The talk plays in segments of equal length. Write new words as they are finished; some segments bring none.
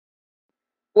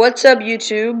What's up,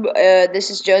 YouTube? This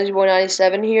is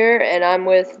Jonesyboy97 here, and I'm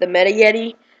with the Meta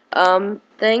Yeti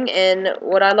thing. And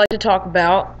what I'd like to talk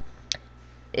about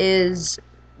is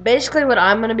basically what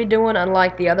I'm gonna be doing.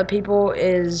 Unlike the other people,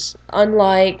 is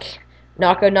unlike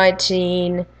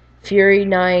Nako19, Fury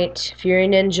Knight, Fury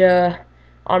Ninja,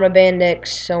 Armor Bandix,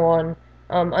 so on.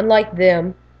 Unlike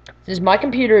them, since my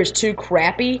computer is too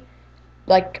crappy,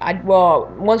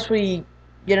 once we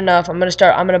get enough, I'm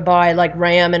gonna buy like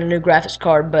RAM and a new graphics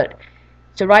card. But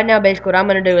so right now, basically what I'm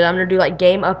gonna do is I'm gonna do like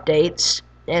game updates,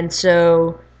 and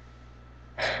so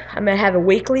I'm gonna have a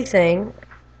weekly thing,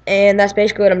 and that's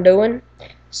basically what I'm doing.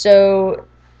 So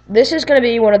this is gonna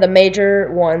be one of the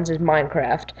major ones, is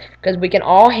Minecraft, because we can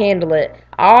all handle it.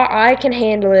 I can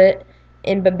handle it,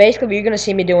 but basically what you're gonna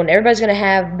see me doing, everybody's gonna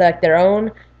have like their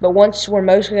own. But once we're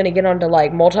mostly gonna get onto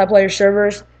like multiplayer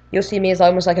servers, you'll see me as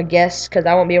almost like a guest, because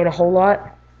I won't be able to a whole lot.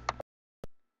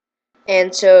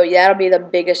 And so yeah, that'll be the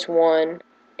biggest one.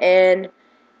 And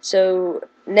so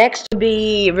next will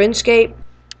be RuneScape,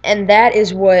 and that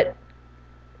is what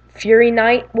Fury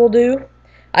Knight will do.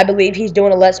 I believe he's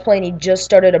doing a Let's Play, and he just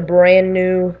started a brand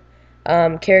new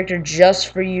character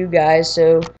just for you guys,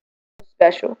 so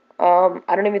special. I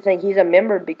don't even think he's a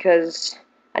member, because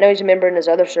I know he's a member in his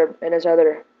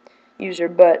other user.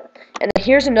 But and then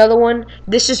here's another one.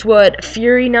 This is what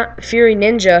Fury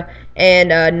Ninja and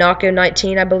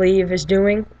Nako19, I believe, is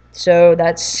doing. So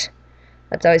that's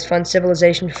always fun.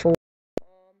 Civilization 4.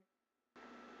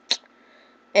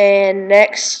 And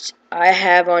next I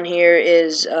have on here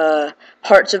is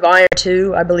Hearts of Iron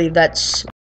 2. I believe that's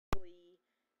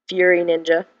Fury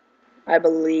Ninja, I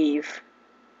believe.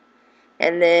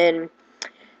 And then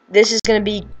this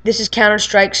is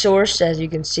Counter-Strike Source, as you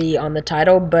can see on the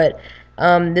title, but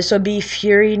this will be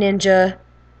Fury Ninja,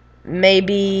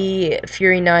 maybe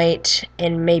Fury Knight,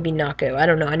 and maybe Nako. I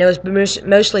don't know. I know it's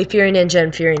mostly Fury Ninja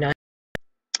and Fury Knight.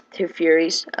 Two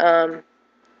Furies.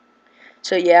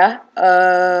 So yeah.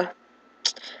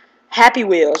 Happy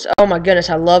Wheels. Oh my goodness,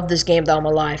 I love this game with all my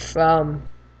life.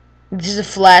 This is a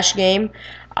flash game.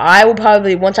 I will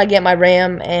probably, once I get my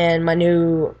RAM and my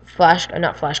new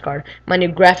my new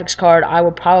graphics card, I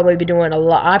will probably be doing a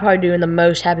lot. I'm probably doing the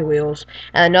most Happy Wheels,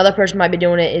 and another person might be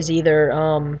doing it is either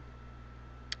Armor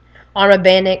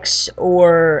Bandix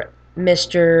or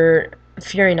Mr.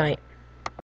 Fury Knight.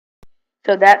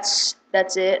 So that's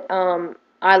it.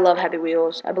 I love Happy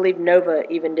Wheels. I believe Nova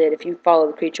even did, if you follow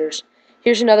the creatures.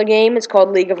 Here's another game. It's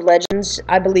called League of Legends.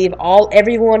 I believe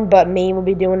everyone but me will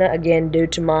be doing it, again, due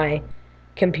to my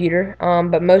computer.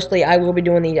 But mostly I will be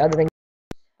doing the other things.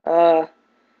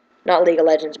 Not League of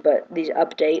Legends, but these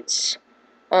updates.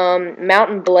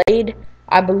 Mountain Blade.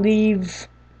 I believe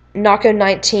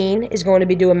Nako19 is going to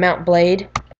be doing Mount Blade.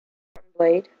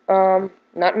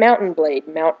 Not Mountain Blade.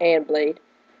 Mount and Blade.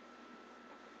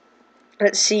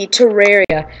 Let's see,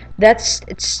 Terraria.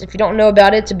 If you don't know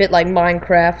about it, it's a bit like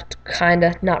Minecraft,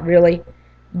 kinda, not really,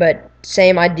 but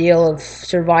same ideal of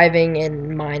surviving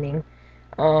and mining.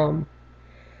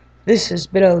 This has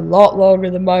been a lot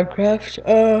longer than Minecraft.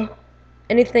 I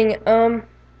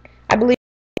believe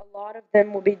a lot of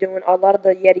them will be doing, a lot of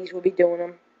the Yetis will be doing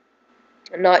them.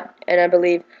 And I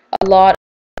believe a lot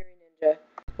of Ninja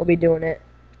will be doing it.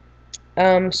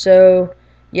 So,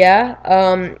 yeah,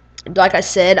 like I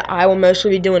said, I will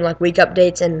mostly be doing like week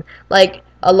updates, and like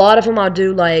a lot of them I'll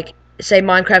do, like say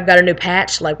Minecraft got a new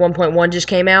patch, like 1.1 just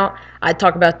came out. I'd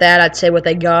talk about that. I'd say what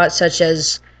they got, such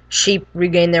as sheep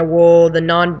regain their wool,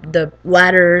 the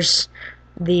ladders,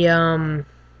 the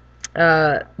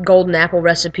golden apple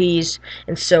recipes,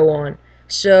 and so on.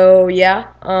 So yeah,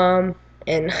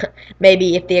 and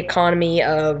maybe if the economy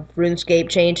of RuneScape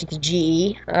changed to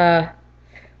GE, or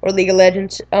League of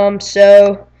Legends.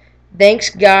 So thanks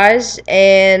guys,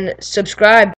 and subscribe.